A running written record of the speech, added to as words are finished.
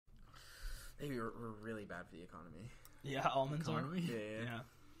We're really bad for the economy. Yeah, almonds are. Yeah.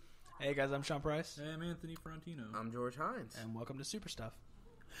 Hey guys, I'm Shawn Price. Hey, I'm Anthony Frontino. I'm George Hines. And welcome to SuperStuff.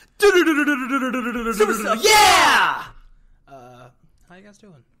 SuperStuff, yeah! How you guys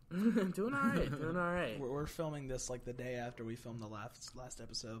doing? Doing alright. We're filming this like the day after we filmed the last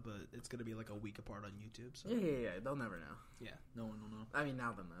episode, but it's going to be like a week apart on YouTube. So. Yeah. They'll never know. Yeah. No one will know. I mean,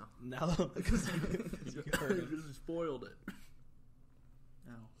 now they'll know. Now, because you heard it. You spoiled it.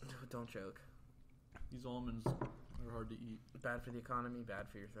 Ow. Don't joke. These almonds are hard to eat. Bad for the economy, bad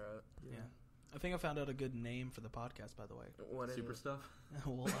for your throat. Yeah. I think I found out a good name for the podcast, by the way. What is Super it? Stuff?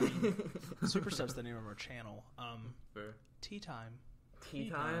 Well, I mean, SuperStuff's the name of our channel. Fair. Tea time. Tea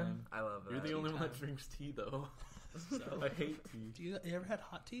time? I love that. You're the only one that time. drinks tea, though. So, I hate tea. You ever had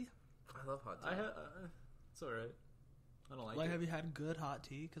hot tea? I love hot tea. It's alright. I don't like Like, it. have you had good hot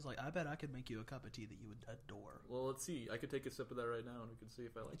tea? Because, like, I bet I could make you a cup of tea that you would adore. Well, let's see. I could take a sip of that right now, and we can see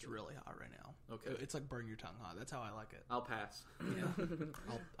if I like it. It's really hot right now. Okay. It's like burn your tongue hot. That's how I like it. I'll pass. Yeah.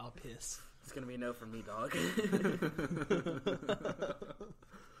 I'll piss. It's gonna be a no from me, dog.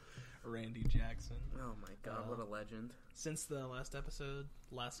 Randy Jackson. Oh my god, what a legend. Since the last episode,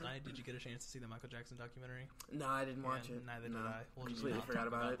 last night, did you get a chance to see the Michael Jackson documentary? No, I didn't watch it. Neither did I. We'll just completely not forgot talk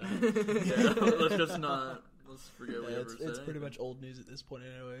about it. Yeah, let's just not. Let's forget we ever said It's pretty anything. much old news at this point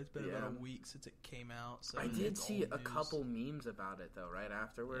anyway. It's been about Yeah. a week since it came out. So I did it's see old a news. couple memes about it though, right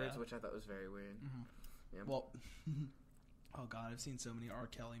afterwards, Yeah. which I thought was very weird. Mm-hmm. Yeah. Well, oh god, I've seen so many R.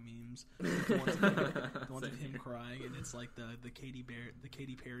 Kelly memes. The ones of him crying, and it's like the Katy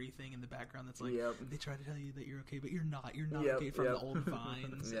Perry thing in the background. That's like Yep. they try to tell you that you're okay, but you're not. You're not Yep, okay from yep. the old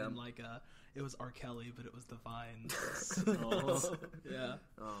Vines, Yep. and like it was R. Kelly, but it was the Vines. Oh. Yeah.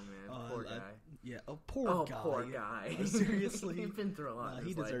 Oh man, poor guy. Yeah. Oh, poor guy. Poor guy. Seriously, He's been through a lot. in he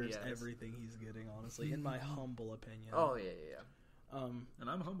his life, deserves yes. everything he's getting. Honestly, in my humble opinion. Oh yeah. And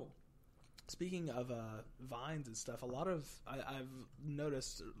I'm humble. Speaking of Vines and stuff, I've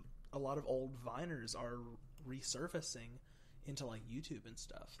noticed a lot of old Viners are resurfacing into like YouTube and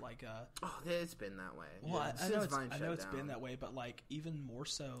stuff. Like, It's been that way. well, Yeah. I know Vine I shut know it's down. been that way, but like even more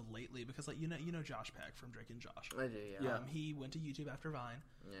so lately because like you know Josh Peck from Drake and Josh. I do, yeah. He went to YouTube after Vine.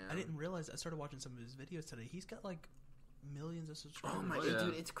 Yeah. I didn't realize. I started watching some of his videos today. He's got like millions of subscribers. Oh my Oh, yeah.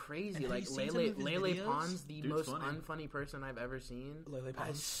 dude, it's crazy. And have Like you seen some of his Lele videos? Pons, the Dude's most funny. unfunny person I've ever seen. Lele Has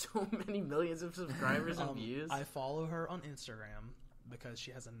Pons. so many millions of subscribers and views. I follow her on Instagram because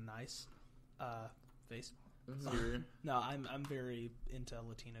she has a nice face. Syria. No, I'm very into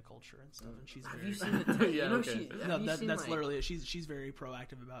Latina culture and stuff, and she's Have very. you seen the Yeah, you know okay. No, have you seen, that's like- literally it. She's very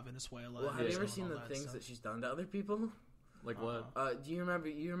proactive about Venezuela. Well, and have you Israel ever and seen all the that things stuff. that she's done to other people? Like what? Do you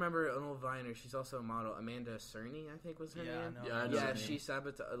remember an old Viner? She's also a model. Amanda Cerny, I think was her Yeah, I name. know. Yeah, I know Yeah, her she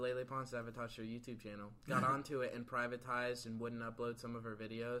name. Lele Pons sabotaged her YouTube channel. Got onto it and privatized and wouldn't upload some of her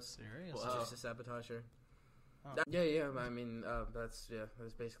videos Serious? Wow. just to sabotage her. Oh. Yeah. I mean, that's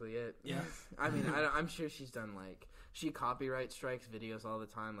basically it. Yeah. I mean, I'm sure she's done like she copyright strikes videos all the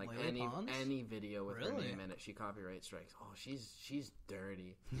time. Like Lele Pons? any video with her Really? name in it, she copyright strikes. Oh, she's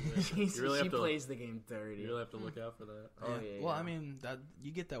dirty. You really she have to- plays the game dirty. You really have to look out for that. Oh yeah. Well, yeah. I mean that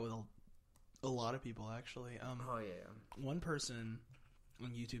you get that with a lot of people actually. Oh yeah. One person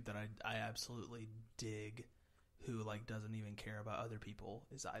on YouTube that I absolutely dig, who like doesn't even care about other people,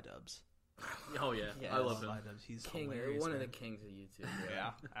 is iDubbbz. Oh yeah, Yeah, I love him. iDubbbz. He's King, hilarious. one of man. the kings of YouTube.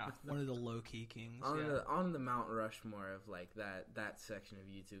 Yeah, one of the low key kings. On the Mount Rushmore of like that section of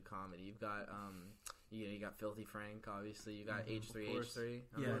YouTube comedy, you've got you got Filthy Frank, obviously. You got H3H3.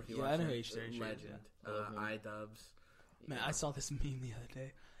 Yeah, I know H3H3, Legend. yeah. I love him. iDubbbz. Man, I saw this meme the other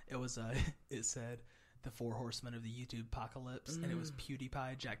day. It was it said the 4 horsemen of the YouTube apocalypse, and it was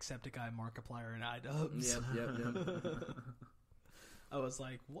PewDiePie, Jacksepticeye, Markiplier, and iDubbbz. Yep. I was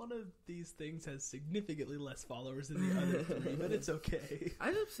like, one of these things has significantly less followers than the other 3, but it's okay.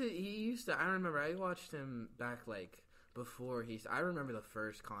 I remember I watched him back like before I remember the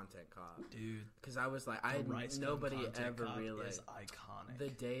first Content Cop, Dude, because I was like, nobody ever realized is iconic. the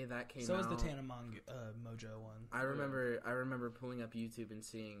day that came So out. is the Tanamon Mojo one. I remember pulling up YouTube and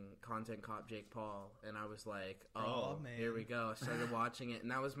seeing Content Cop Jake Paul, and I was like, Oh, man. here we go. I started watching it, and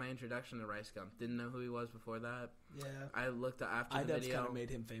that was my introduction to Rice Gum. Didn't know who he was before that. Yeah. I looked after the iDubbbz video. kind of made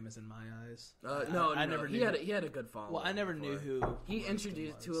him famous in my eyes. I never he knew. had a good following. Well, I never knew before. who He Rice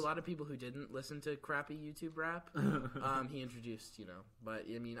introduced Gum to a was. lot of people who didn't listen to crappy YouTube rap. He introduced, but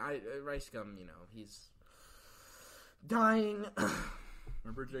I mean, Rice Gum, he's dying.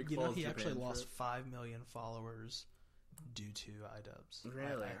 Remember Jake You know, Paul's he Japan actually lost trip? 5 million followers due to iDubbbz.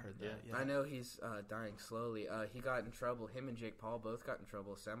 Really? I heard that. Yeah. I know he's dying slowly. He got in trouble. Him and Jake Paul both got in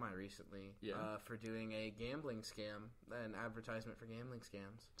trouble recently for doing a gambling scam, an advertisement for gambling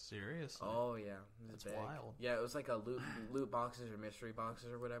scams. Seriously? Oh, yeah. That's big. wild. Yeah, it was like a loot boxes or mystery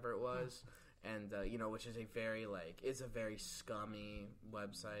boxes or whatever it was. And, which is it's a very scummy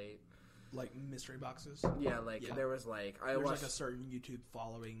website. Like mystery boxes? Yeah, there was There's like a certain YouTube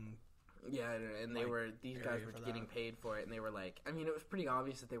following. Yeah, and these guys were getting paid for it, and they were it was pretty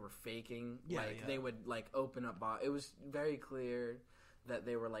obvious that they were faking. They would open up it was very clear that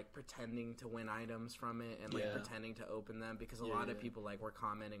they were pretending to win items from it and pretending to open them, because a lot of people were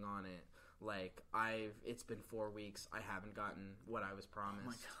commenting on it. It's been 4 weeks, I haven't gotten what I was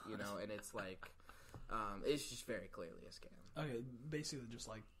promised, and it's it's just very clearly a scam. Okay, basically just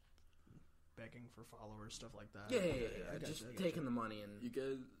begging for followers, stuff like that. Yeah. Just taking the money and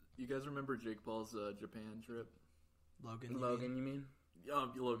You guys remember Jake Paul's Japan trip? Logan, you mean?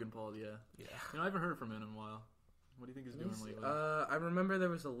 Logan Paul, yeah. I haven't heard from him in a while. What do you think he's doing lately? I remember there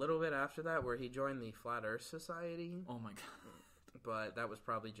was a little bit after that where he joined the Flat Earth Society. Oh my god! But that was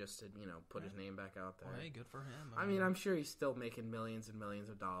probably just to put his name back out there. Well, hey, good for him. I mean, I'm sure he's still making millions and millions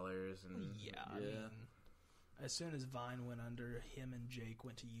of dollars. And I mean, as soon as Vine went under, him and Jake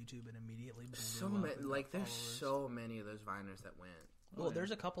went to YouTube and immediately blew up. There's so many of those Viners that went. Well,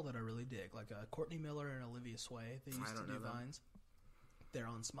 there's a couple that I really dig, like Courtney Miller and Olivia Sway. They used to do Vines. They're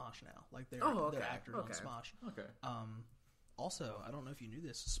on Smosh now. They're actors on Smosh. Okay. Also, I don't know if you knew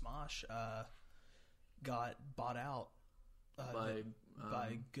this, Smosh got bought out by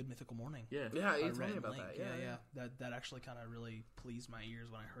Good Mythical Morning. Yeah, you told me about that. Yeah. That actually kind of really pleased my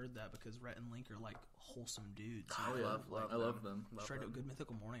ears when I heard that, because Rhett and Link are wholesome dudes. I love them. Straight up Good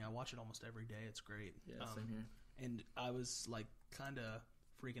Mythical Morning. I watch it almost every day. It's great. Yeah, same here. And I was kind of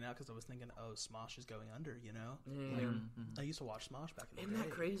freaking out because I was thinking, oh, Smosh is going under, I used to watch Smosh back in the day. Isn't that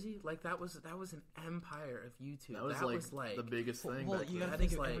crazy? That was an empire of YouTube. That was the biggest thing. Well, you gotta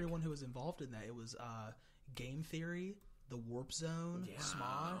think of everyone who was involved in that. It was Game Theory, The Warp Zone,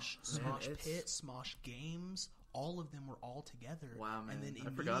 Smosh, Smosh Pit, Smosh Games. All of them were all together. Wow, man. And then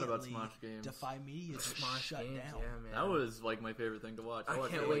I forgot about Smosh Games. Defy Media just shut down. Yeah, man. That was my favorite thing to watch. I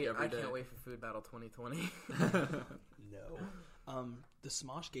can't wait. I can't wait for Food Battle 2020. No. The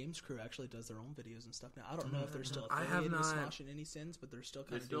Smosh Games crew actually does their own videos and stuff now. I don't know if they're still affiliated with Smosh in any sense, but they're still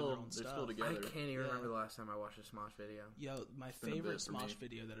kind of doing their own stuff. They're still together. I can't even remember the last time I watched a Smosh video. Yo, my favorite Smosh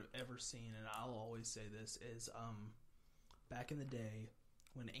video that I've ever seen, and I'll always say this, is back in the day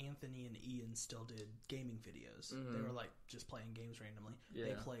when Anthony and Ian still did gaming videos. Mm-hmm. They were just playing games randomly. Yeah.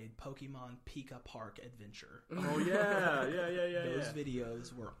 They played Pokemon Pika Park Adventure. Oh yeah. Those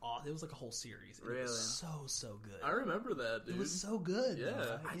videos were awesome. It was a whole series. It was so good. I remember that, dude. It was so good.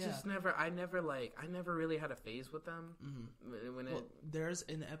 Yeah. I never really had a phase with them. Mm-hmm. There's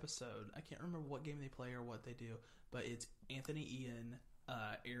an episode, I can't remember what game they play or what they do, but it's Anthony, Ian,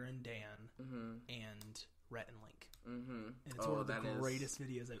 Aaron, Dan, and Rhett and Link. Mm-hmm. And it's one of the greatest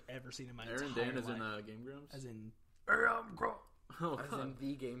videos I've ever seen in my entire life. Aaron Dan is in Game Grumps? As in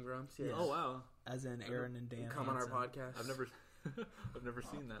the Game Grumps, yes. Oh, wow. As in Aaron and Dan. Come on our podcast. I've never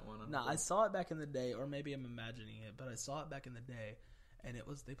seen that one. No, I saw it back in the day, or maybe I'm imagining it, but I saw it back in the day, and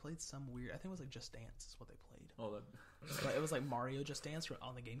they played some weird, I think it was Just Dance is what they played. Oh, but it was Mario Just Dance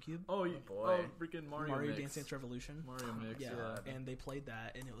on the GameCube. Oh boy. Oh, freaking Mario Dance Dance Revolution. Mario Mix, yeah. And they played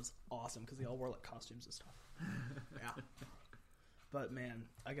that, and it was awesome, because they all wore costumes and stuff. Yeah. But man,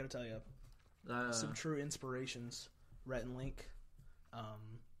 I gotta tell you, some true inspirations. Rhett and Link,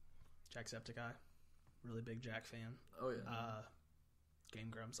 Jacksepticeye, really big Jack fan. Oh yeah. Game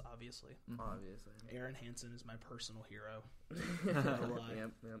Grumps, obviously. Obviously. Aaron Hansen is my personal hero.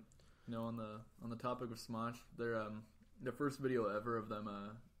 Yep. No, on the topic of Smosh, their first video ever of them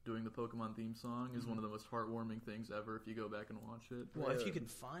doing the Pokemon theme song is one of the most heartwarming things ever if you go back and watch it. Well, if you can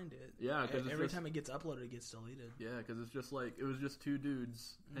find it. Yeah, because every time it gets uploaded, it gets deleted. Yeah, because it's just it was just two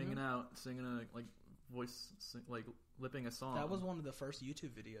dudes hanging out, singing lipping a song. That was one of the first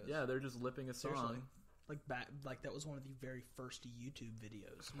YouTube videos. Yeah, they're just lipping a song. Seriously. That was one of the very first YouTube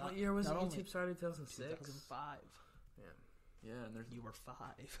videos. What year was YouTube started? 2006? 2005. Yeah, and you were 5.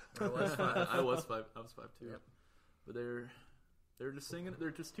 I was 5. I was 5 too. Yep. But they're just singing.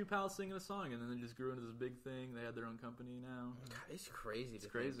 They're just two pals singing a song, and then they just grew into this big thing. They had their own company now. God, it's crazy. It's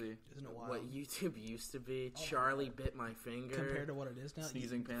crazy. Isn't it wild? What YouTube used to be. Charlie bit my finger. Compared to what it is now.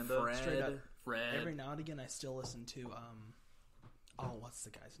 Sneezing Panda. Fred. Every now and again, I still listen to what's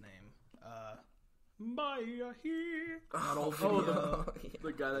the guy's name? Maya here.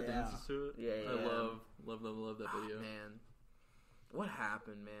 The guy that dances to it. Yeah. I love that video. Man. What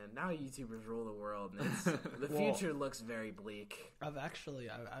happened, man? Now YouTubers rule the world, and the future looks very bleak. I've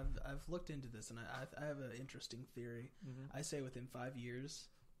looked into this, and I have an interesting theory. Mm-hmm. I say within 5 years,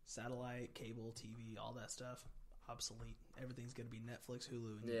 satellite, cable, TV, all that stuff, obsolete. Everything's going to be Netflix,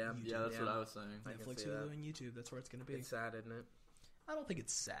 Hulu, and YouTube. Yeah, that's what I was saying. Netflix, Hulu, and YouTube. That's where it's going to be. It's sad, isn't it? I don't think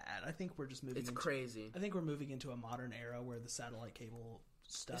it's sad. I think we're just moving. It's crazy. I think we're moving into a modern era where the satellite cable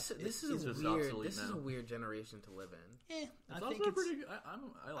stuff. This is weird. This is a weird generation to live in. I think it's pretty.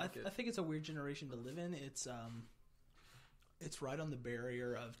 I like it. I think it's a weird generation to live in. It's right on the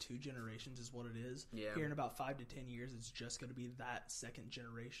barrier of 2 generations, is what it is. Yeah. Here in about 5 to 10 years, it's just going to be that second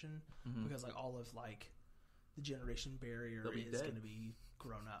generation because like all of like the generation barrier is going to be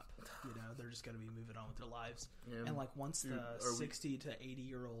grown up. You know, they're just going to be moving on with their lives. Yeah. And like once the 60 to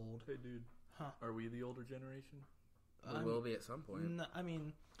 80-year-old, hey dude, are we the older generation? We will be at some point. No, I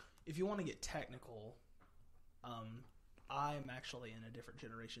mean, if you want to get technical, I'm actually in a different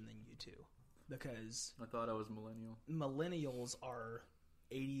generation than you two because I thought I was millennial. Millennials are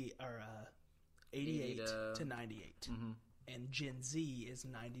 88 to 98, and Gen Z is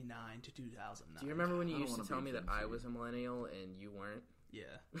 99 to 2009. Do you remember when you used to tell me that I was a millennial and you weren't?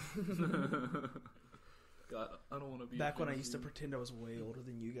 Yeah. God, I don't want to be back when I used to pretend I was way older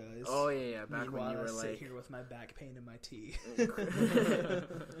than you guys. Oh yeah. Back when you were sit here with my back pain and my tea,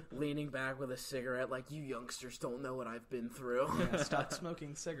 leaning back with a cigarette, like you youngsters don't know what I've been through. Yeah, stop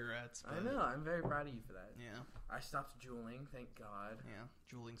smoking cigarettes. I know. I'm very proud of you for that. Yeah. I stopped juuling. Thank God. Yeah,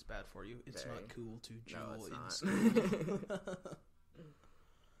 juuling's bad for you. It's not cool to jewel in school.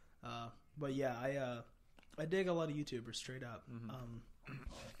 But yeah, I dig a lot of YouTubers straight up.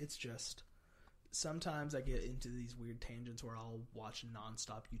 It's just. Sometimes I get into these weird tangents where I'll watch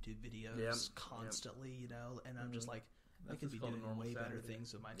nonstop YouTube videos constantly, you know, and I'm just like, I could be doing way better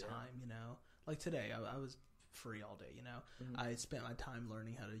things with my time, you know. Like today, I was free all day, you know. I spent my time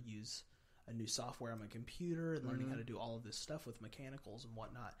learning how to use a new software on my computer and learning how to do all of this stuff with mechanicals and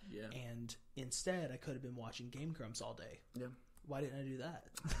whatnot. Yeah. And instead, I could have been watching Game Grumps all day. Yeah. Why didn't I do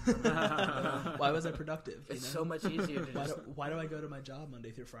that? Why was I productive? It's so much easier to why do I go to my job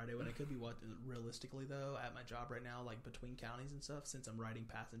Monday through Friday when I could be realistically though at my job right now, like between counties and stuff, since I'm riding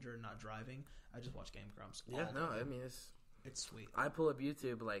passenger and not driving, I just watch Game Grumps. I mean it's sweet. I pull up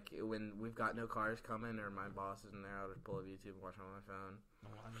YouTube like when we've got no cars coming or my boss isn't there. I'll just pull up YouTube and watch on my phone.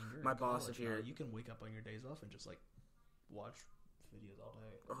 Well, I mean, my boss is here. You can wake up on your days off and just like watch videos all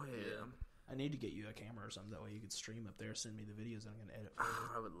day. Oh yeah. I need to get you a camera or something. That way you could stream up there, send me the videos, and I'm going to edit for you.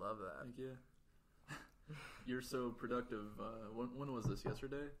 I would love that. Thank you. You're so productive. When was this?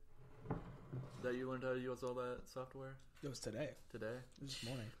 Yesterday? That you learned how to use all that software? It was today. Today? It was this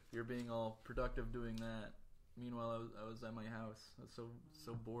morning. You're being all productive doing that. Meanwhile, I was at my house. I was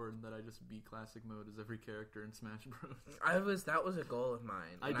so bored that I just beat classic mode as every character in Smash Bros. That was a goal of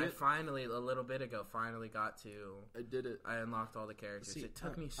mine. I finally, a little bit ago, got to. I did it. I unlocked all the characters. It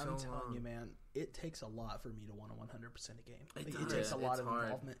took me so long. I'm telling you, man, it takes a lot for me to want to 100% a game. It takes a lot of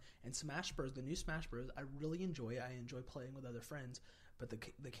involvement. And Smash Bros, the new Smash Bros, I really enjoy. I enjoy playing with other friends. But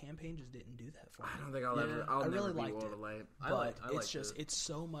the campaign just didn't do that for me. I don't think I'll never be World of Light. But it's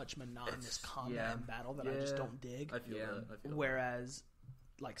so much monotonous combat and battle that I just don't dig. I feel that. Whereas,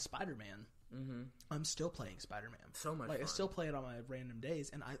 like Spider-Man, I'm still playing Spider-Man. So much fun. I still play it on my random days,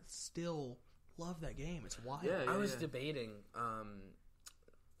 and I still love that game. It's wild. I was debating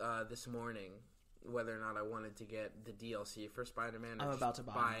this morning whether or not I wanted to get the DLC for Spider-Man or I'm about to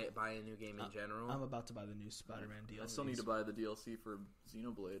buy a new game in general. I'm about to buy the new Spider-Man DLC. I still need to buy the DLC for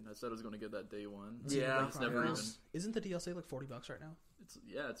Xenoblade. I said I was going to get that day one. Yeah. It's never even... Isn't the DLC like $40 right now?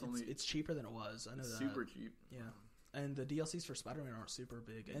 It's cheaper than it was. I know that. Super cheap. Yeah. And the DLCs for Spider-Man aren't super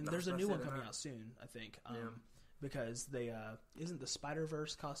big. And there's a new one coming out soon, I think. Because they isn't the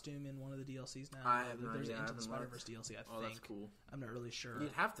Spider-Verse costume in one of the DLCs now? There's Into the Spider-Verse DLC, I think. Oh, that's cool. I'm not really sure.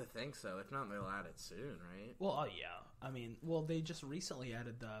 You'd have to think so. If not, they'll add it soon, right? Well, yeah. I mean, they just recently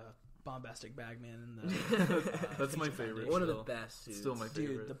added the Bombastic Bagman and the... That's my favorite. One of the best suits. Still my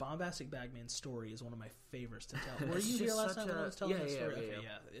favorite. Dude, the Bombastic Bagman story is one of my favorites to tell. Were you here last time when I was telling that story?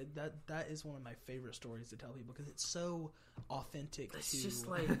 That is one of my favorite stories to tell people because it's so authentic. It's just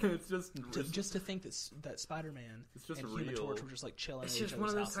like... just to think that Spider-Man and Human Torch were just like chilling. It's just one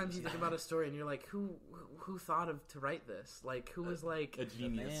of those times you think about a story and you're like, who thought of to write this? Like, who was like... A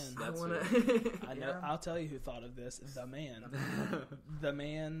genius. I know. I'll tell you who thought of this. The man. The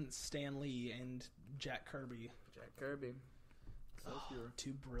man... Stan Lee and Jack Kirby.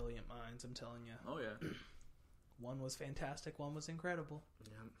 Two brilliant minds, I'm telling you. Oh, yeah. One was fantastic, one was incredible.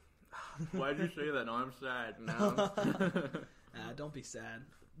 Yeah. Why'd you say that? No, I'm sad. No. Don't be sad.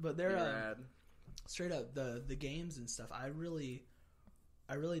 But they're straight up, the games and stuff, I really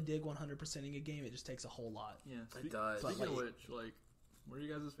I really dig 100%ing a game. It just takes a whole lot. Yeah, it does. Speaking of which, like, what are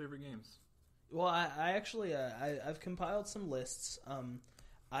you guys' favorite games? Well, I actually I've compiled some lists.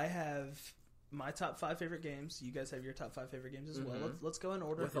 I have my top 5 favorite games. You guys have your top 5 favorite games as well. Let's go in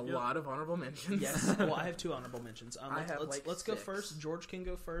order with a lot of honorable mentions. Yes. Well, I have 2 honorable mentions. Let's go 6. first. George can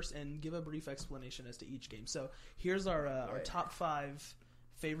go first and give a brief explanation as to each game. So here's our top 5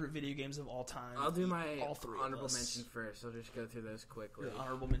 favorite video games of all time. I'll do my all 3 honorable mentions first. I'll just go through those quickly. The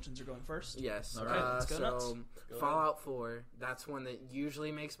honorable mentions are going first? Yes. All right, let's go nuts. So Fallout 4, that's one that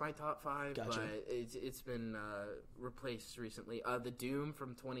usually makes my top 5, Gotcha. but it's been replaced recently. The Doom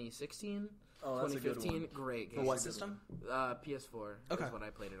from 2016. Oh, that's 2015, a good one. great game. For what system? PS4 Okay. is what I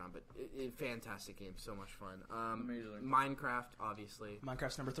played it on, but fantastic game, so much fun. Amazing. Minecraft, obviously.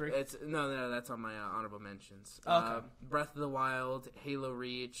 Minecraft's number 3? No, that's on my honorable mentions. Okay. Breath of the Wild, Halo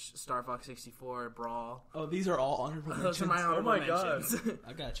Reach, Star Fox 64, Brawl. Oh, these are all honorable mentions. Those are my honorable mentions.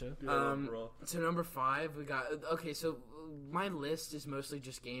 I gotcha. So number 5, we got... Okay, so my list is mostly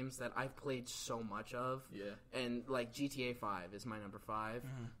just games that I've played so much of. Yeah. And, like, GTA 5 is my number 5.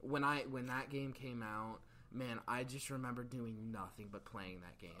 When that game came out, man, I just remember doing nothing but playing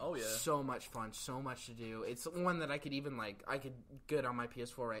that game. Oh, yeah. So much fun, so much to do. It's one that I could even, like, I could get on my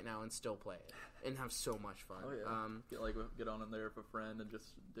PS4 right now and still play it and have so much fun. Oh, yeah. Get on in there with a friend and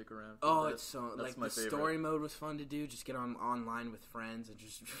just dick around. It's so, like, the story mode was fun to do. Just get online with friends and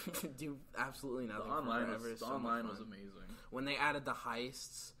just do absolutely nothing. The online was amazing. When they added the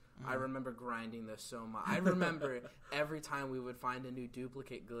heists, I remember grinding this so much. I remember every time we would find a new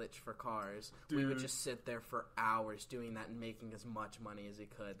duplicate glitch for cars, we would just sit there for hours doing that and making as much money as we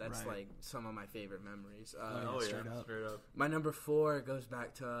could. That's like some of my favorite memories. Straight up. My number 4 goes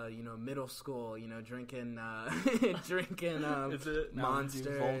back to middle school. Drinking Is it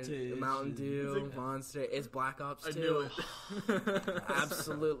Monster, Mountain Dew, Monster. It's Black Ops 2. I knew it.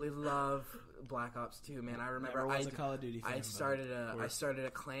 Absolutely love Black Ops 2, man. I remember I was a Call of Duty fan, I started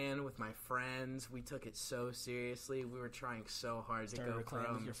a clan with my friends. We took it so seriously. We were trying so hard to go a clan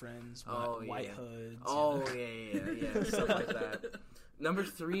from with your friends. White Hoods. Oh yeah, stuff like that. Number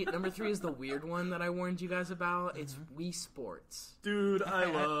three is the weird one that I warned you guys about. It's Wii Sports. Dude,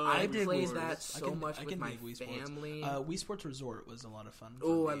 I played that so much with my family. Wii Sports Resort was a lot of fun.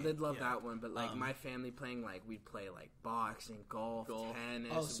 Oh, I did love that one. But like my family playing, like we'd play like boxing, golf,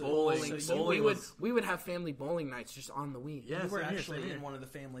 tennis, bowling. We would have family bowling nights just on the Wii. Yeah, we were actually in one of the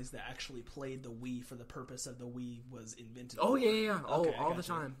families that actually played the Wii for the purpose of the Wii was invented. Oh yeah. All the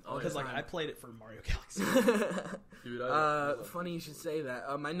time. Because I played it for Mario Galaxy. Dude, funny you should say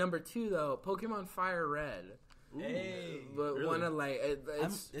that. My number 2 though, Pokemon Fire Red. Hey, but really? One of like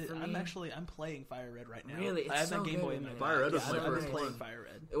I'm playing Fire Red right now. Really, it's I have so my Game Boy in my Fire Red was my I've first been playing one. Fire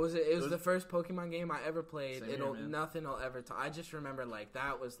Red. It was the first Pokemon game I ever played. Nothing will ever. I just remember like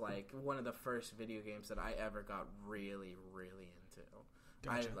that was like one of the first video games that I ever got really, really into.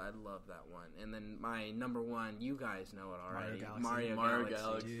 Gotcha. I love that one. And then my number 1, you guys know it already. Mario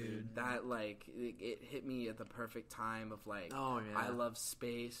Galaxy. Dude. That like it hit me at the perfect time of like I love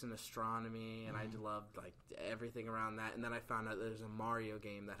space and astronomy and I loved like everything around that. And then I found out there's a Mario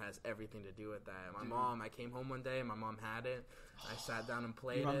game that has everything to do with that. I came home one day and my mom had it. I sat down and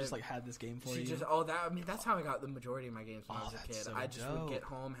played it. Your mom just like had this game for you. That's how I got the majority of my games when I was a kid. So I just would get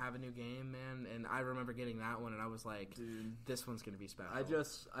home, have a new game, man, and I remember getting that one and I was like, dude, this one's gonna be special.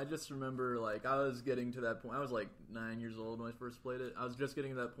 I just remember like I was getting to that point. I was like 9 years old when I first played it. I was just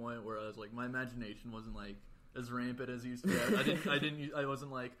getting to that point where I was like my imagination wasn't like as rampant as it used to be. I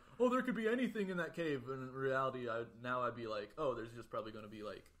wasn't like, oh, there could be anything in that cave. And in reality, I'd be like, oh, there's just probably going to be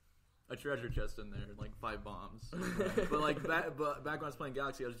like a treasure chest in there, like 5 bombs. But like back when I was playing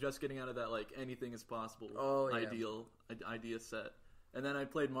Galaxy, I was just getting out of that like anything is possible idea set. And then I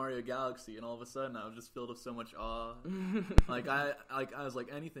played Mario Galaxy, and all of a sudden I was just filled with so much awe. I was like,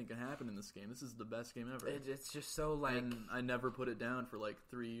 anything can happen in this game. This is the best game ever. It's just so like, and I never put it down for like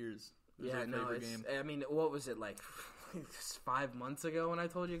 3 years. Game. I mean, what was it like? 5 months ago when I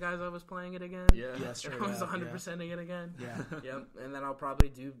told you guys I was playing it again. Yeah, I was 100%ing it again. Yeah, yep. And then I'll probably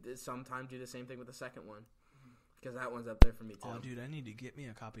do the same thing with the second one. Because that one's up there for me, too. Oh, dude, I need to get me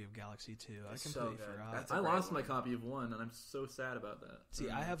a copy of Galaxy 2. I completely forgot. I lost my copy of 1, and I'm so sad about that. See,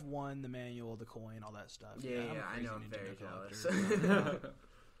 I have 1, the manual, the coin, all that stuff. Yeah, I know. I'm very jealous.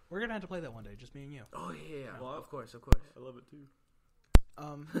 We're going to have to play that one day, just me and you. Oh, yeah. Well, of course. I love it, too.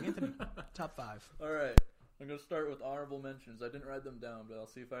 Anthony, top 5. All right. I'm going to start with honorable mentions. I didn't write them down, but I'll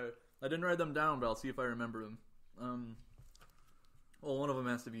see if I remember them. Well, one of them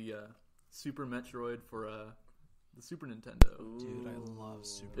has to be Super Metroid for the Super Nintendo. Ooh. Dude, I love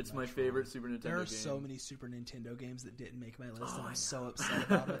Super. It's my favorite Super Nintendo. There are game. so many Super Nintendo games that didn't make my list, and I'm so upset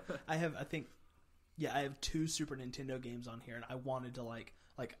about it. I have 2 Super Nintendo games on here, and I wanted to like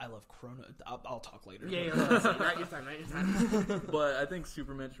I love Chrono. I'll talk later. Yeah, right your time. But I think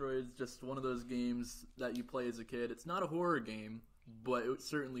Super Metroid is just one of those games that you play as a kid. It's not a horror game, but it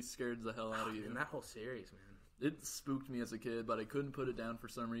certainly scared the hell out of you. And that whole series, man. It spooked me as a kid, but I couldn't put it down for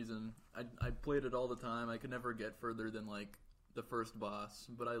some reason. I played it all the time. I could never get further than like the first boss,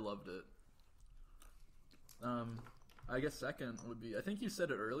 but I loved it. I guess second would be, I think you said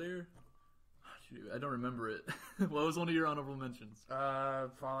it earlier. I don't remember it. What was one of your honorable mentions?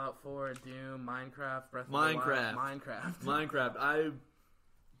 Fallout 4, Doom, Minecraft, Breath of the Wild. Minecraft. I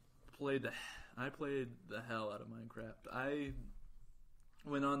played the hell out of Minecraft. I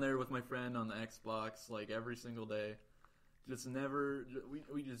went on there with my friend on the Xbox like every single day. Just never.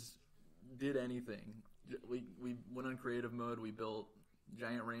 We just did anything. We went on creative mode. We built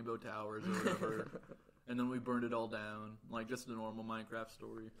giant rainbow towers or whatever. And then we burned it all down, like just a normal Minecraft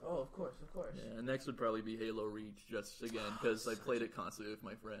story. Oh, of course. Yeah, and next would probably be Halo Reach, just again because I played it constantly with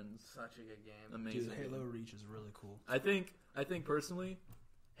my friends. Such a good game. Amazing. Dude, Halo Reach is really cool. I think personally,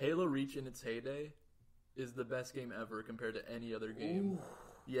 Halo Reach in its heyday is the best game ever compared to any other game. Ooh.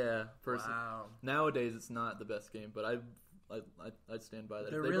 Yeah, personally. Wow. Nowadays it's not the best game, but I'd stand by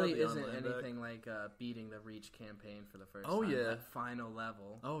that. There really isn't anything like beating the Reach campaign for the first time. Yeah. That final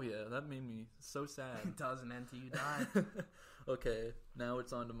level. Oh, yeah. That made me so sad. It doesn't end till you die. Okay, now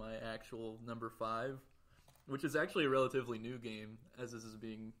it's on to my actual number 5, which is actually a relatively new game as this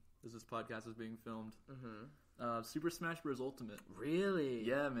podcast is being filmed. Mm-hmm. Super Smash Bros. Ultimate. Really?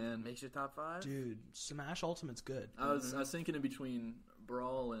 Yeah, man. Makes your top 5? Dude, Smash Ultimate's good. I was thinking in between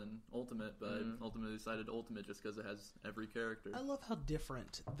Brawl and Ultimate, but I ultimately decided Ultimate just because it has every character. I love how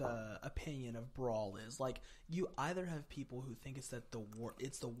different the opinion of Brawl is. Like, you either have people who think it's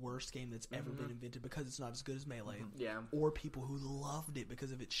the worst game that's ever been invented because it's not as good as Melee, or people who loved it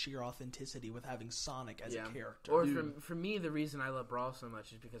because of its sheer authenticity with having Sonic as a character. Or for me, the reason I love Brawl so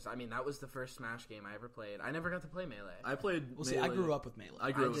much is because that was the first Smash game I ever played. I never got to play Melee. I played. Well, see, I grew up with Melee.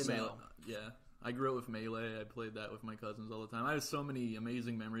 I grew up with Melee. Yeah. I grew up with Melee. I played that with my cousins all the time. I have so many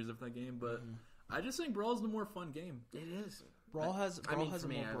amazing memories of that game, but I just think Brawl is the more fun game. It is. Brawl has a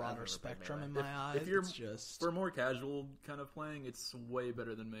more broader spectrum in my eyes. If you're for more casual kind of playing, it's way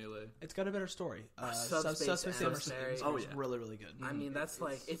better than Melee. It's got a better story. Subspace Emissary is really, really good. I mean, that's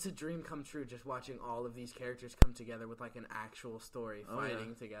it's a dream come true just watching all of these characters come together with like an actual story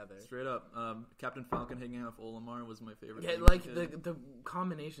fighting together. Straight up. Captain Falcon hanging out with Olimar was my favorite. Yeah, like the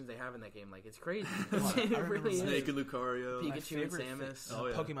combinations they have in that game, like it's crazy. It really is. Snake and Lucario. Pikachu and Samus.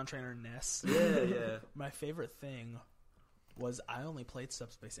 Pokemon Trainer Ness. Yeah. My favorite thing was I only played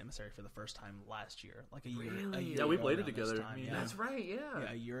Subspace Emissary for the first time last year, like a year. Yeah, we played it together. That's right.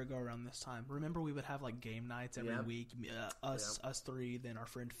 Yeah, a year ago around this time. Remember, we would have like game nights every week. Us three, then our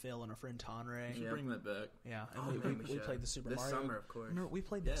friend Phil and our friend Tonre. We should bring that back. Yeah, and we played the Super this Mario. Summer, of course. Remember, we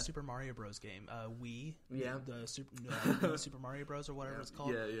played the Super Mario Bros. Game. The Super Mario Bros. Or whatever it's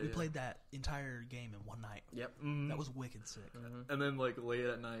called. Yeah, we played that entire game in one night. Yep, that was wicked sick. And then like late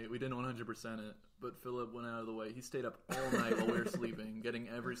at night, we didn't 100% it. But Philip went out of the way. He stayed up all night while we were sleeping, getting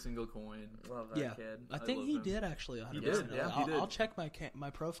every single coin. Love that kid. I think he did actually 100%. He did, he did. I'll check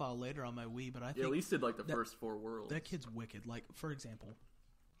my profile later on my Wii, but I think at least did like the first 4 worlds. That kid's wicked. Like, for example,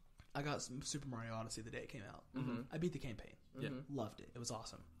 I got Super Mario Odyssey the day it came out. I beat the campaign. Loved it. It was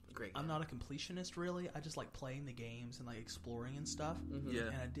awesome. Great. I'm not a completionist really. I just like playing the games and like exploring and stuff.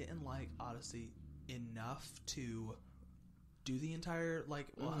 And I didn't like Odyssey enough to do the entire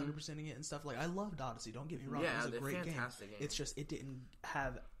 100%ing it and stuff. Like, I loved Odyssey, don't get me wrong. It was a great game. It's just it didn't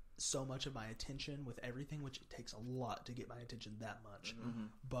have so much of my attention with everything, which it takes a lot to get my attention that much.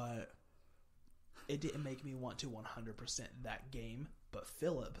 But it didn't make me want to 100% that game. But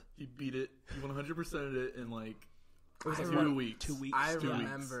Philip, he beat it. He 100%ed it in like it was 2 weeks. 2 weeks. I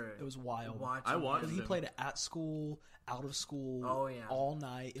remember. It was wild. I watched him. He played it at school, out of school, all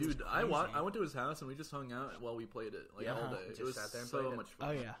night. Dude, I went to his house and we just hung out while we played it all day. It was so much fun.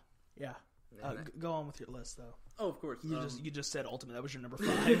 Oh yeah. Go on with your list though. Oh, of course. You just said Ultimate. That was your number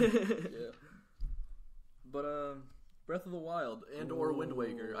 5. Yeah. But Breath of the Wild and or Wind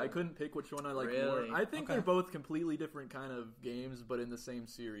Waker. I couldn't pick which one I like more. I think they're both completely different kind of games, but in the same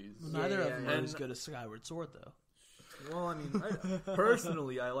series. Neither of them are as good as Skyward Sword though. Well, I mean,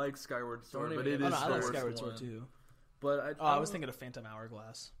 personally, I like Skyward Sword, but it is I like Skyward Sword too. But I was thinking of Phantom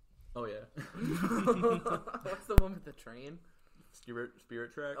Hourglass. Oh yeah. What's the one with the train? Spirit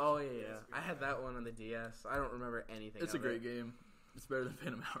Track. Oh yeah. I had that one on the DS. I don't remember anything. It's a great game. It's better than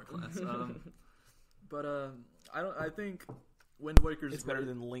Phantom Hourglass. But I think Wind Waker's It's better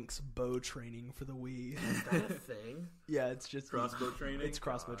than Link's bow training for the Wii. Is that a thing? Yeah, it's just crossbow training. It's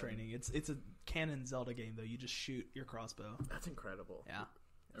crossbow training. It's a canon Zelda game though. You just shoot your crossbow. That's incredible. Yeah.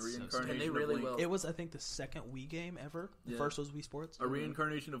 A reincarnation and they of really Link. will. It was, I think, the second Wii game ever. The first was Wii Sports. A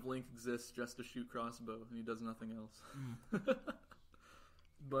reincarnation of Link exists just to shoot crossbow, and he does nothing else.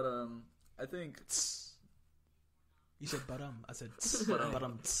 But I think You said I said I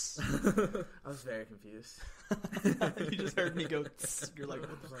was very confused. You just heard me go. You're like,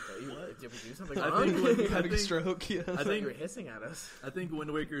 what the fuck? What? Did we do something I wrong? think You having a stroke? Yeah. I I think think you were hissing at us. I think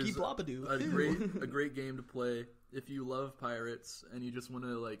Wind Waker is Keep Blobadoo. a great game to play if you love pirates and you just want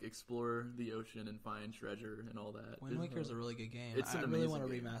to like explore the ocean and find treasure and all that. Wind Waker is a really good game. It's I an really amazing want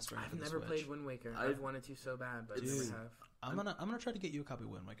to game. remaster it. I've for the never Switch. played Wind Waker. I've wanted to so bad, but never have. I'm gonna try to get you a copy of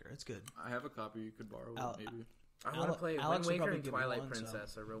Wind Waker. It's good. I have a copy you could borrow, maybe. I want to play Alex Wind will Waker probably and give me Twilight one,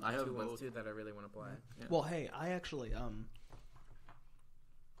 Princess. Are I have two ones both. too that I really want to play. Yeah. Well, hey, I actually I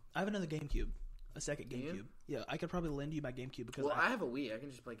have another GameCube, a second Do you? GameCube. Yeah, I could probably lend you my GameCube because Well, I have a Wii. I can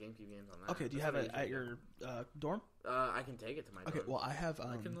just play GameCube games on that. Okay, do you That's have what it I at usually your dorm? do. I can take it to my Okay, dorm. well, I have.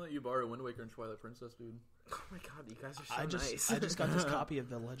 I can let you borrow Wind Waker and Twilight Princess, dude. Oh my god, you guys are so nice. I just got this copy of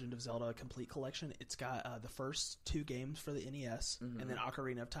the Legend of Zelda Complete Collection. It's got the first 2 games for the NES, and then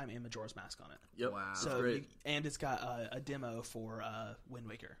Ocarina of Time and Majora's Mask on it. Yep. Wow. So great. and it's got a demo for Wind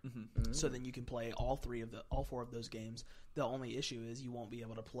Waker. So then you can play all 4 of those games. The only issue is you won't be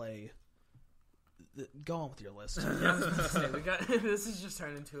able to play. Go on with your list. Yeah, I was about to say, this is just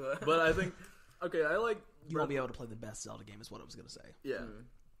turned into a. But I think I like You won't be able to play the best Zelda game, is what I was going to say. Yeah.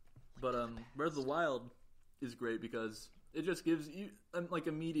 But Breath of the Wild is great because it just gives you like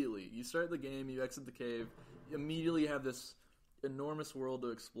immediately you start the game, you exit the cave, you immediately have this enormous world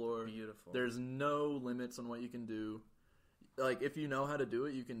to explore. Beautiful. There's no limits on what you can do. Like if you know how to do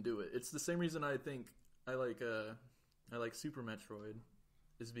it, you can do it. It's the same reason I think I like Super Metroid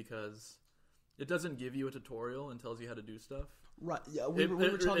is because it doesn't give you a tutorial and tells you how to do stuff. Right. Yeah, we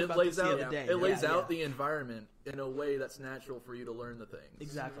were talking about this the other day. It lays out the environment in a way that's natural for you to learn the things.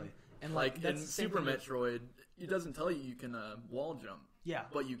 Exactly. And Like that's in the same Super thing Metroid, it doesn't tell you can wall jump. Yeah.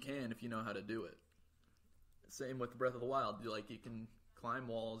 But you can if you know how to do it. Same with Breath of the Wild. You can climb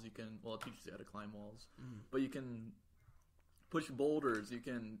walls. It teaches you how to climb walls. But you can push boulders. You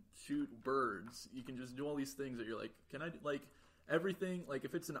can shoot birds. You can just do all these things that you're like, can I like everything? Like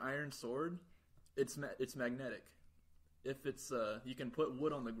if it's an iron sword, it's magnetic. If it's you can put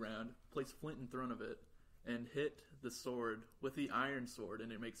wood on the ground, place flint in front of it, and hit the sword with the iron sword,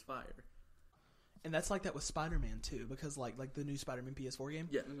 and it makes fire. And that's like that with Spider-Man too, because like the new Spider-Man PS4 game.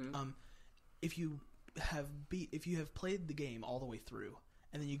 Yeah. If you have played the game all the way through,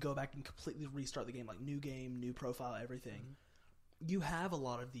 and then you go back and completely restart the game, like new game, new profile, everything, you have a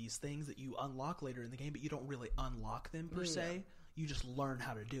lot of these things that you unlock later in the game, but you don't really unlock them per se. You just learn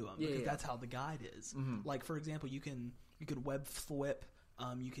how to do them because that's how the guide is. Like for example, you can web flip,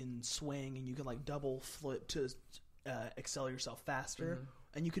 you can swing, and you can like double flip to excel yourself faster.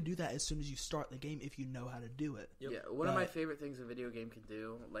 And you can do that as soon as you start the game if you know how to do it. Yeah, one of my favorite things a video game can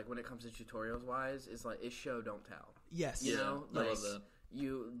do, like when it comes to tutorials wise, is show don't tell. Yes, You know, I like love that.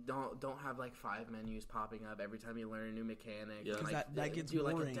 you don't have like 5 menus popping up every time you learn a new mechanic. Yeah. And, 'Cause like, that gets do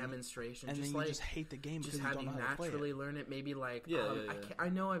like boring, a demonstration, and just then you like just hate the game because just you have don't you know how to play it. naturally learn it. Maybe like Yeah. I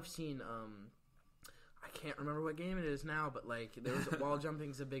know I've seen I can't remember what game it is now, but like there was wall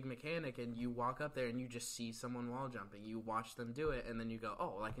jumping's a big mechanic, and you walk up there and you just see someone wall jumping. You watch them do it, and then you go,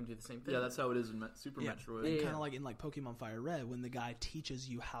 "Oh, well, I can do the same thing." Yeah, that's how it is in Super Metroid. And kind of like in like Pokemon Fire Red, when the guy teaches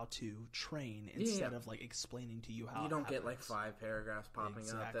you how to train instead of like explaining to you how. You it don't get happens. like 5 paragraphs popping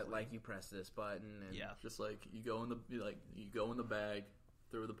up Exactly. that like you press this button. And Just like you go in the bag,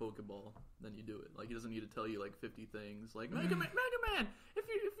 throw the Pokeball, then you do it. Like he doesn't need to tell you like 50 things. Like Mega Man, if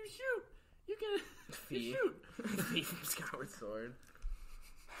you shoot, you can Fee. Fee from Skyward Sword.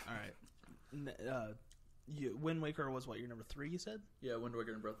 All right. Wind Waker was what, your number 3? You said Yeah, Wind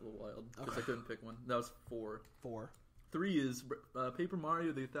Waker and Breath of the Wild. Because Okay. I couldn't pick one. That was 4. 4. 3 is Paper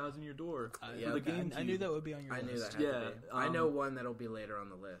Mario: The 1,000-Year Door Yeah, for the okay. GameCube. I knew that would be on your I knew list. that. Had to Yeah, be. I know one that'll be later on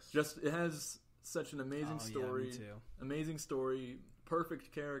the list. Just it has such an amazing story. Yeah, me too. Amazing story,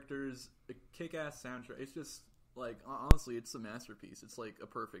 perfect characters, a kick-ass soundtrack. It's just like honestly, it's a masterpiece. It's like a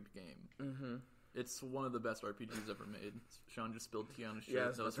perfect game. Mm-hmm. It's one of the best RPGs ever made. Shawn just spilled tea on his shirt.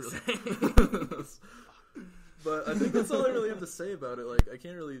 Yeah, that was I was really. But I think that's all I really have to say about it. Like, I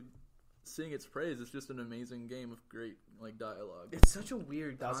can't really sing its praise. It's just an amazing game with great like dialogue. It's such a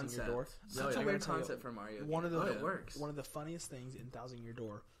weird 1,000 Year concept. Door. Such Yeah. a weird concept for Mario. One of games, the but it works. One of the funniest things in 1,000 Year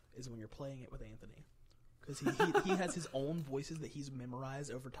Door is when you're playing it with Anthony. because he has his own voices that he's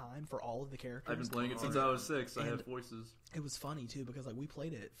memorized over time for all of the characters. I've been playing it since I was 6. I have voices. It was funny too because like we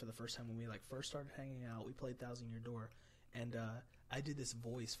played it for the first time when we like first started hanging out. We played Thousand Year Door, and I did this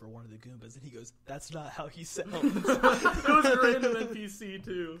voice for one of the Goombas, and he goes, "That's not how he sounds." It was a random NPC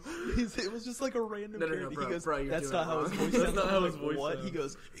too. It was just like a random character. Bro, he goes, bro, "That's not how his voice That's sounds." not how his voice What? sounds.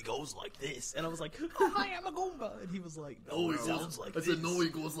 He goes, like this, and I was like, "Oh, I am a Goomba," and he was like, "No, it sounds like this." I said, "No, he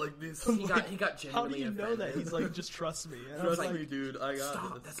goes like this." He got genuinely How do you know offended. that? He's like, "Just trust me." And I was Trust like, me, dude. I got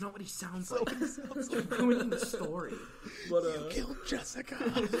Stop! it. That's not what he sounds "That's like. what it sounds like." Ruining the story. But You killed Jessica.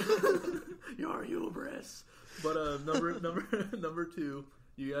 your hubris. But number 2.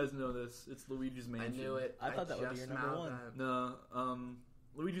 You guys know this. It's Luigi's I Mansion. knew it. I thought that would be your just number now one. that. No,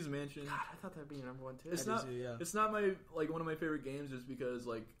 Luigi's Mansion. God, I thought that'd be your number one too. It's I not. do too, yeah. It's not my one of my favorite games, just because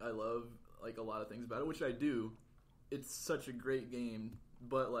like I love like a lot of things about it, which I do. It's such a great game,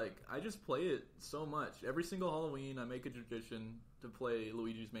 but like I just play it so much. Every single Halloween, I make a tradition to play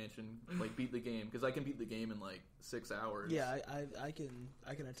Luigi's Mansion, like beat the game, because I can beat the game in like 6 hours. Yeah, I can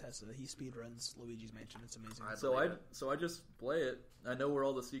attest to that. He speedruns Luigi's Mansion. It's amazing. So I just play it. I know where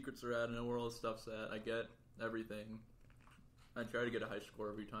all the secrets are at. I know where all the stuff's at. I get everything. I try to get a high score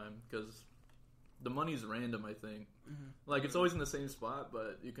every time because the money's random. I think like it's always in the same spot,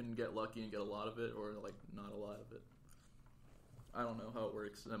 but you can get lucky and get a lot of it, or like not a lot of it. I don't know how it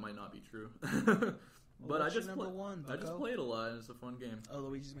works. That might not be true. But I just play it a lot, and it's a fun game. Oh,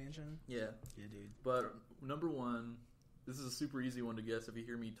 Luigi's Mansion? Yeah. Yeah, dude. But number 1, this is a super easy one to guess if you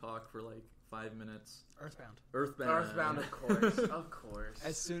hear me talk for like 5 minutes. Earthbound, of course, of course.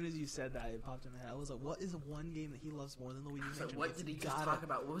 As soon as you said that, it popped in my head. I was like, what is one game that he loves more than Luigi's Mansion? What did he just talk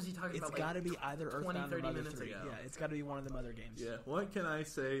about? What was he talking about? It's got to be either Earthbound or 30 Mother minutes 3. ago. Yeah, it's got to be one of them other games. Yeah. What can I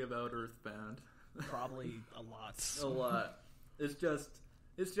say about Earthbound? Probably a lot. A lot.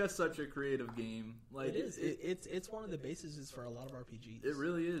 It's just such a creative game. Like it is. It's one of the bases for a lot of RPGs. It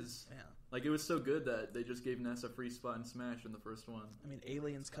really is. Yeah. Like, it was so good that they just gave Ness a free spot in Smash in the first one. I mean,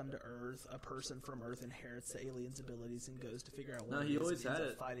 aliens come to Earth. A person from Earth inherits the alien's abilities and goes to figure out what he always had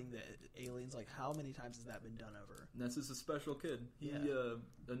it. fighting the aliens. Like, how many times has that been done over? Ness is a special kid. Yeah.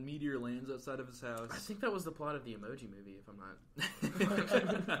 A meteor lands outside of his house. I think that was the plot of the Emoji Movie, if I'm not.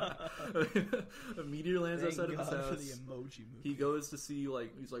 A meteor lands outside of his house. For the Emoji Movie. He goes to see,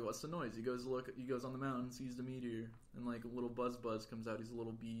 like, he's like, what's the noise? He goes on the mountain, sees the meteor, and like a little buzz comes out. He's a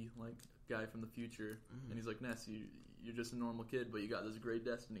little bee, like, guy from the future, and he's like, Ness, you're just a normal kid, but you got this great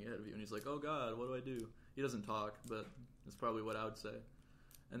destiny ahead of you. And he's like, oh God, what do I do? He doesn't talk, but that's probably what I would say.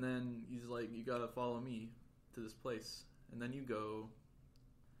 And then he's like, you gotta follow me to this place. And then you go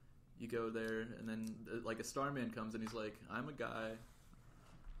there, and then like a starman comes, and he's like, I'm a guy.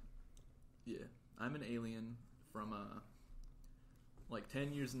 Yeah, I'm an alien from like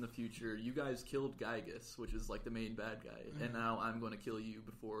 10 years in the future. You guys killed Gygus, which is like the main bad guy, and now I'm going to kill you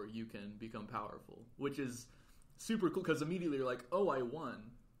before you can become powerful, which is super cool because immediately you're like, oh, I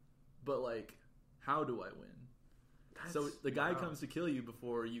won, but like, how do I win? So the guy comes to kill you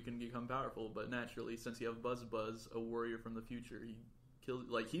before you can become powerful, but naturally, since you have Buzz, a warrior from the future, he kills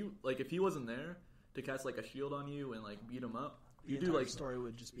if he wasn't there to cast like a shield on you and like beat him up, the entire story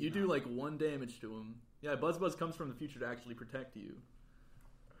would just be do like 1 damage to him. Yeah, Buzz comes from the future to actually protect you.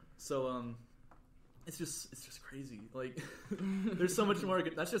 So it's just crazy. Like there's so much more.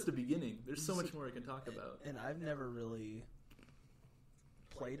 That's just the beginning. There's so much more I can talk about. And I've never really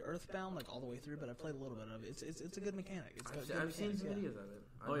played Earthbound like all the way through, but I've played a little bit of it. It's a good mechanic. I've seen some videos of it.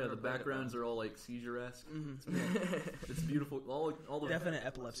 Oh yeah, the backgrounds are all like seizure-esque. It's beautiful. All the definite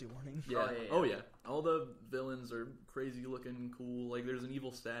epilepsy warning. Yeah. Oh yeah. All the villains are crazy looking, cool. Like there's an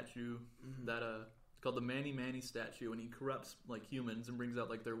evil statue that it's called the Manny statue, and he corrupts like humans and brings out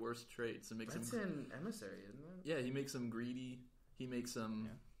like their worst traits and makes them. That's in Emissary, isn't it? Yeah, he makes them greedy. He makes them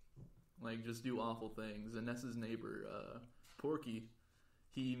like just do awful things. And Ness's neighbor, Porky,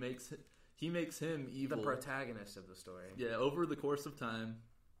 he makes him evil. The protagonist of the story. Yeah, over the course of time,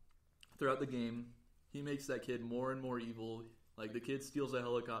 throughout the game, he makes that kid more and more evil. Like the kid steals a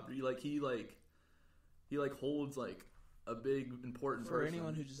helicopter. He holds like a big important For person.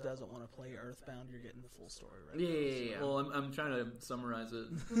 anyone who just doesn't want to play Earthbound, you're getting the full story, right? Yeah. Well, I'm trying to summarize it,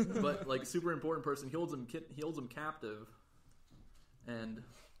 but like super important person, he holds him captive, and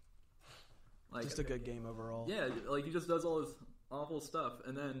like just a good game overall. Yeah, like he just does all this awful stuff,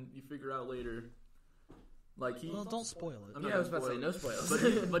 and then you figure out later, like he. Well, don't spoil it. I was about to say no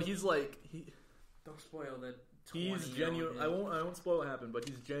spoilers, but he's like don't spoil the. He's genuine. I won't spoil what happened, but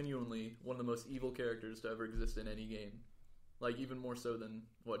he's genuinely one of the most evil characters to ever exist in any game. Like even more so than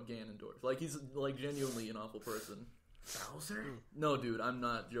what Ganondorf. Like he's like genuinely an awful person. Bowser? No, dude, I'm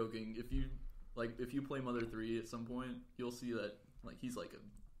not joking. If you Like, if you play Mother 3 at some point, you'll see that, like, he's like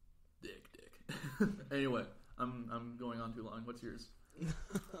a dick. Anyway, I'm going on too long. What's yours?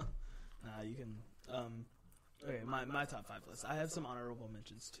 You can... okay, my top 5 list. I have some honorable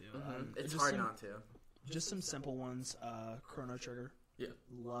mentions, too. It's hard not to. Just some simple ones. Chrono Trigger. Yeah.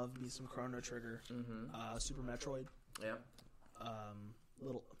 Love me some Chrono Trigger. Super Metroid. Yeah.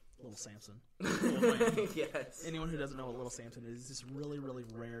 Little Samson. Yes. Anyone who doesn't know what Little Samson is, this really, really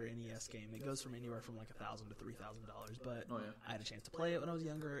rare NES game. It goes from anywhere from like $1,000 to $3,000. But I had a chance to play it when I was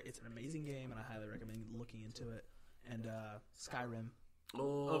younger. It's an amazing game, and I highly recommend looking into it. And Skyrim.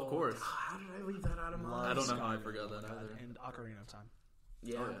 Oh, of course. How did I leave that out of mine? I don't know how I forgot that either. And Ocarina of Time.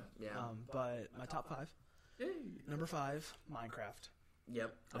 Yeah. But my top 5. Yay. Number 5, Minecraft.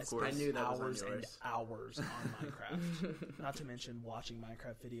 Yep, of course. I knew that hours was on yours. And hours on Minecraft. Not to mention watching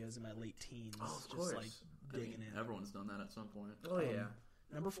Minecraft videos in my late teens. Oh, of just course. like digging in. Everyone's done that at some point. Oh, yeah.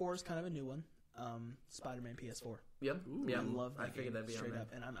 Number 4 is kind of a new one. Spider-Man PS4. Yep. Ooh. Yeah. I love that figured game that'd be straight on up,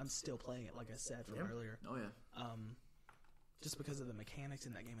 and I'm still playing it, like I said from earlier. Oh, yeah. Just because of the mechanics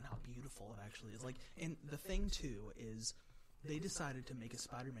in that game and how beautiful it actually is. Like, and the thing too is, they decided to make a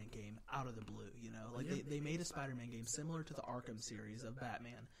Spider-Man game out of the blue. You know, like they made a Spider-Man game similar to the Arkham series of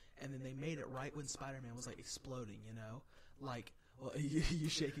Batman, and then they made it right when Spider-Man was like exploding. You know, like. Well, you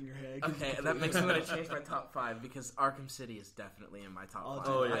shaking your head. Okay, that makes me want to change my top 5 because Arkham City is definitely in my top 5.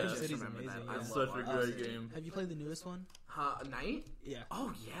 Oh, yeah. I just City's remember amazing, that. yeah. I It's love such a Arkham great City. game. Have you played the newest one? Night? Yeah.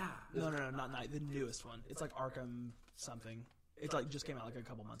 Oh, yeah. No, not Night. The newest one. It's like Arkham something. It like just came out like a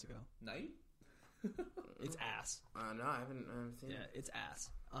couple months ago. Night? It's ass. No, I haven't seen Yeah, it. it's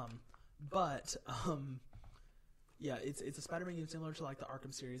ass. Yeah, it's a Spider-Man game similar to like the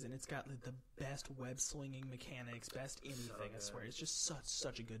Arkham series, and it's got like, the best web slinging mechanics, best anything. I swear, it's just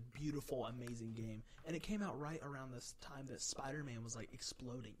such a good, beautiful, amazing game. And it came out right around this time that Spider-Man was like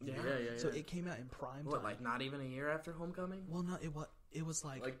exploding. Yeah. So it came out in prime What, time. like not even a year after Homecoming? Well, no, it was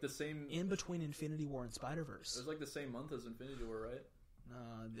like the same. in between Infinity War and Spider-Verse. It was like the same month as Infinity War, right?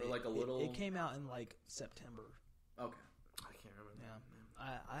 No, Or like a little. It came out in like September. Okay. I can't remember. Yeah.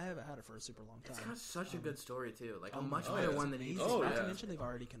 I haven't had it for a super long time. It's got such a good story too, like a my much God, better it's one than amazing. Easy. Not to mention they've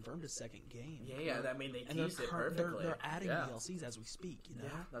already confirmed a second game. Yeah. I mean, they And teased it perfectly. they're adding Yeah. DLCs as we speak. You know.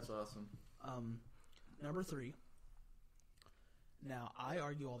 Yeah. That's awesome. Number 3. Now, I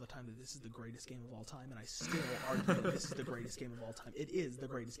argue all the time that this is the greatest game of all time, and I still argue that this is the greatest game of all time. It is the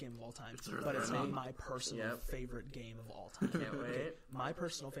greatest game of all time, but it's not my personal favorite game of all time. Can't wait. My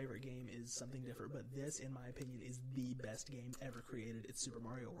personal favorite game is something different, but this, in my opinion, is the best game ever created. It's Super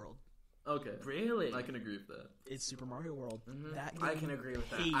Mario World. Okay. Really? I can agree with that. It's Super Mario World. That game I can agree with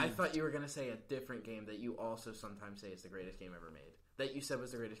that. paved- I thought you were going to say a different game that you also sometimes say is the greatest game ever made. That you said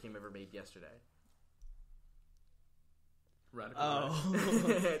was the greatest game ever made yesterday. Radical.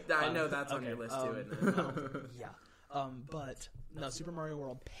 Oh. I know that's on your list too, isn't it? Yeah. But no, Super Mario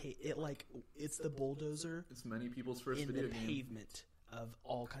World, it's the bulldozer It's many people's first in video the game. pavement of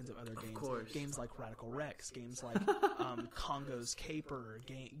all kinds of other games. course. Games like Radical Rex, games like Congo's Caper,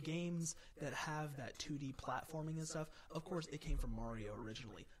 games that have that 2D platforming and stuff. Of course, it came from Mario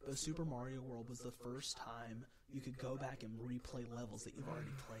originally, but Super Mario World was the first time you could go back and replay levels that you've already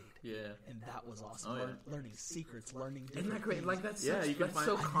played. Yeah. And that was awesome. Oh, yeah. Learning secrets, learning different Isn't that great? things. Like that's Yeah, such, you can that's find-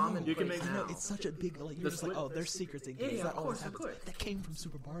 so I know. common. You can make- I know, now. it's such a big, like, you're The just like, Switch- oh, there's secrets in games. Yeah, that of always course, of happens. course. That came from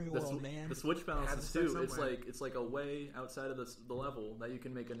Super Mario World, man. The Switch Had balances to too. start somewhere. It's like a way outside of the level that you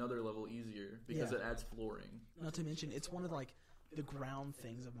can make another level easier because Yeah. it adds flooring. Not to mention, it's one of like the ground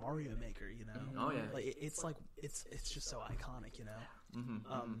things of Mario Maker. You know, Oh, yeah. like it's like it's just so iconic. You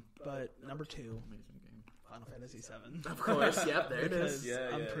know, but number 2, Amazing game. Final Fantasy VII. Of course, yep, there it Because is.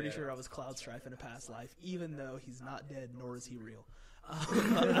 Yeah, I'm yeah, pretty yeah. sure I was Cloud Strife in a past life, even though he's not dead, nor is he real.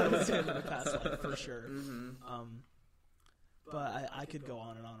 I was him in a past life for sure. But I could go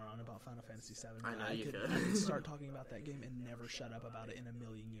on and on and on about Final Fantasy VII. I know you could. I could start talking about that game and never shut up about it in a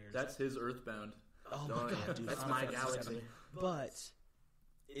million years. That's his Earthbound. oh Oh, my yeah. god, dude! That's Final my Fantasy galaxy. VII. But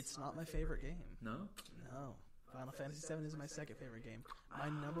it's not my favorite game. No? No. Final Fantasy VII is my second favorite game. My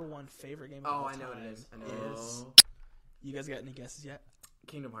number 1 favorite game of Oh, all I know time what it is. I know what it is. You guys got any guesses yet?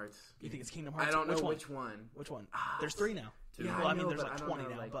 Kingdom Hearts. You think it's Kingdom Hearts? I don't know which one? which one. Which one? There's 3 now. Yeah, well, I mean, know, there's but like I don't 20 know,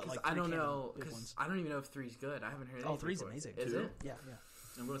 now, but 'cause like I 3 don't came know out, big because ones. I don't even know if 3's good. I haven't heard. Oh, anything 3's for it. amazing. Is 2? it? Yeah.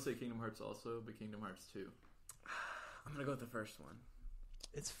 I'm going to say Kingdom Hearts also, but Kingdom Hearts 2. I'm gonna go with the first one.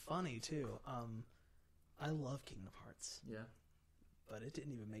 It's funny too. I love Kingdom Hearts, Yeah. but it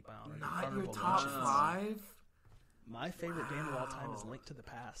didn't even make my Not your honorable top mentions. 5. My favorite game of all time is Wow. Link to the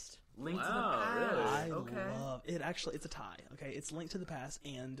Past. Link to Wow, the Past. really? I Okay. love it. Actually, it's a tie. Okay, it's Link to the Past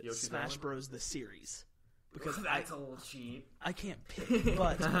and Yoshi's Smash Island? Bros. The series. because that's a little cheap. I can't pick,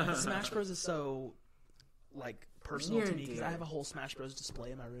 but Smash Bros is so like personal to me because I have a whole Smash Bros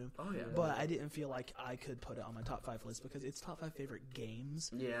display in my room. Oh yeah. But I didn't feel like I could put it on my top 5 list because it's top 5 favorite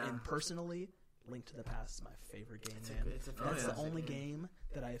games. Yeah. And personally, Link to the Past is my favorite game, man. That's the only game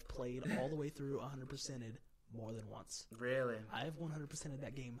that I have played all the way through 100%ed more than once. Really? I have 100%ed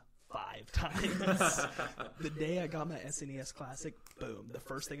that game 5 times. The day I got my SNES Classic, boom. The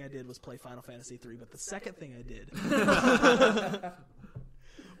first thing I did was play Final Fantasy 3, but the second thing I did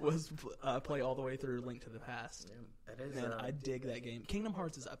was play all the way through Link to the Past. Yeah, it is, and I dig that game. Kingdom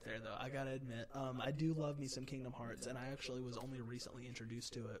Hearts is up there, though. I gotta admit, I do love me some Kingdom Hearts, and I actually was only recently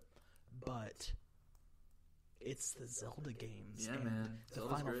introduced to it. But it's the Zelda games, yeah, and man. the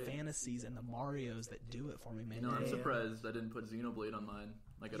Zelda's Final great. Fantasies and the Marios that do it for me, man. No, I'm surprised I didn't put Xenoblade on mine,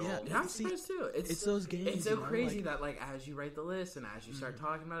 like at all. Yeah, I'm surprised too. It's those games. It's so crazy like, that like as you write the list and as you start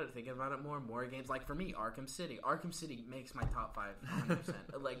talking about it, thinking about it more games. Like for me, Arkham City makes my top 5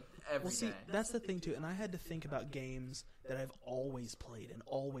 100%. Like every day. That's the thing too. And I had to think about games that I've always played and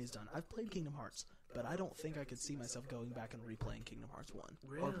always done. I've played Kingdom Hearts, but I don't think I could see myself going back and replaying Kingdom Hearts 1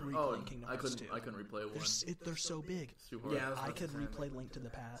 or replaying Kingdom Hearts 2. I couldn't replay 1. They're so big. Yeah, I could replay Link to the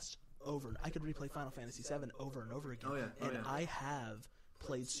Past over. I could replay Final Fantasy 7 over and over again. I have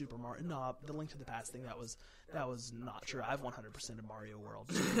played Super Mario. No, the Link to the Past thing, that was not true. I've 100% of Mario World,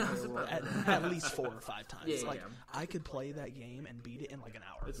 at least 4 or 5 times. Yeah, I could play that game and beat it in like an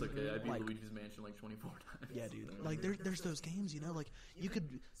hour. It's okay. I beat Luigi's Mansion like 24 times. Yeah, dude. Like there's those games, you know, like you could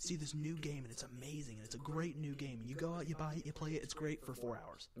see this new game and it's amazing and it's a great new game and you go out, you buy it, you play it, it's great for 4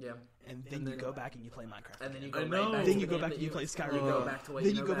 hours. Yeah. And then you go back and you play Minecraft. And then you go go back. Then you go back and you play Skyrim. You go back to what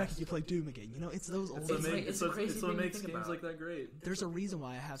then you you go back and you play Doom again. You know, it's those old games. It's crazy. So it makes games like that great. There's a reason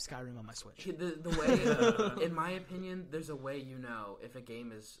why I have Skyrim on my Switch. The way, in my opinion, there's a way you know if a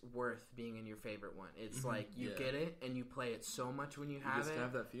game is worth being in your favorite one. It's like you get it and you play it so much when you have it,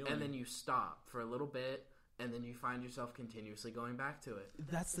 have that feeling. and then you stop for a little bit, and then you find yourself continuously going back to it.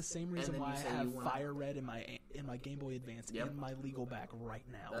 That's the same reason why I have Fire Red in my Game Boy Advance in my legal back right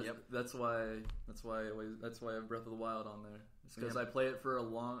now. That's why I have Breath of the Wild on there. It's because I play it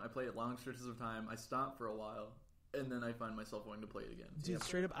long stretches of time. I stop for a while. And then I find myself wanting to play it again. Dude,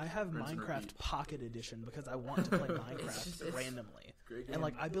 straight up, I have Minecraft Pocket Edition because I want to play Minecraft randomly. Great game. And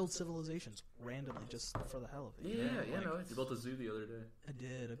like, I build civilizations randomly just for the hell of it. You built a zoo the other day. I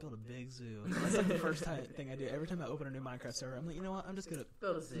did. I built a big zoo. That's like the first thing I do. Every time I open a new Minecraft server, I'm like, you know what? I'm just gonna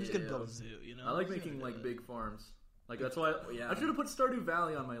build a zoo. You know, I like making like big farms. Like that's why I should have put Stardew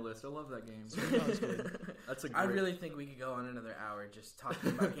Valley on my list. I love that game. That's a great... I really think we could go on another hour just talking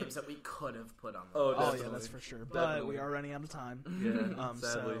about games that we could have put on. Oh yeah, that's for sure. But we are running out of time. Yeah,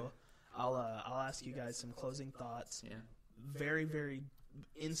 sadly. So I'll ask you guys some closing thoughts. Yeah. Very, very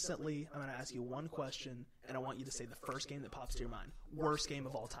instantly, I'm going to ask you one question, and I want you to say the first game that pops to your mind. Worst game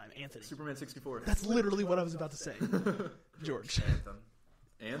of all time, Anthony. Superman 64. That's literally what I was about to say. George.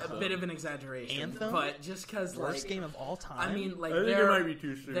 Anthem. A bit of an exaggeration, Anthem? But just because worst game of all time. I mean, like I think it might be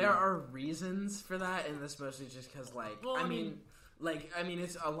too soon. There are reasons for that, and this mostly just because, like, well, I mean,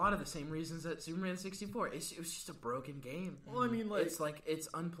 it's a lot of the same reasons that Superman 64. It was just a broken game. Well, I mean, like, it's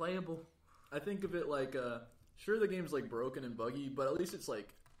unplayable. I think of it like, sure, the game's like broken and buggy, but at least it's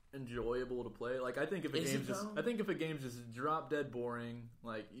like enjoyable to play. Like, I think if a game's just drop dead boring,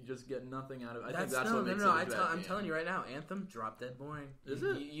 like you just get nothing out of it. I think that's what makes it a bad game. I'm telling you right now, Anthem, drop dead boring. Is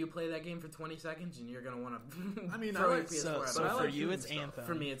it? You play that game for 20 seconds and you're gonna want to. I mean, so for you it's Anthem.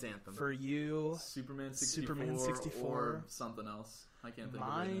 For me it's Anthem. For you, Superman 64 or something else. I can't think of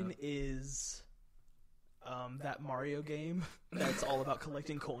it. Mine is that Mario game that's all about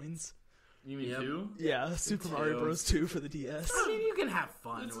collecting coins. You mean 2? Yeah, Super Mario Bros. 2 for the DS. I mean, you can have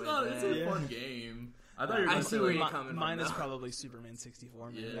fun with it. It's a fun game. I thought you were going to say where you're coming from. Mine is probably Superman 64.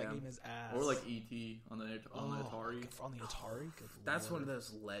 Man. Yeah. That game is ass. Or like E.T. on the Atari. On the Atari? Good That's Lord. one of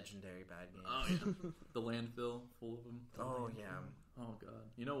those legendary bad games. Oh, yeah. The landfill full of them. Oh, yeah. Oh, God.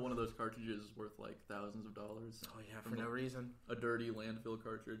 You know one of those cartridges is worth like thousands of dollars? Oh, yeah, for no reason. A dirty landfill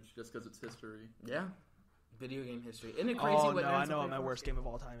cartridge just because it's history. Yeah. Video game history. Isn't it crazy? I know what my worst game of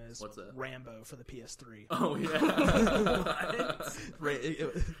all time is. What's that? Rambo for the PS3. Oh, yeah.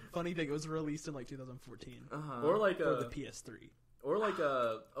 Funny thing, it was released in like 2014. Or like for the PS3. Or like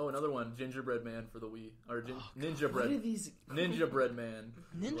another one, Gingerbread Man for the Wii. Or Ninja Bread. What are these? Ninja Bread Man.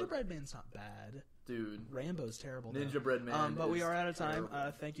 Ninja Bread Man's not bad. Dude. Rambo's terrible. Ninja Bread Man. But we are out of time.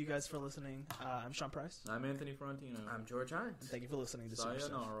 Thank you guys for listening. I'm Shawn Price. I'm Anthony Frontino. I'm George Hines. Thank you for listening to SuperStuff.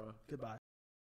 Sayonara. Goodbye.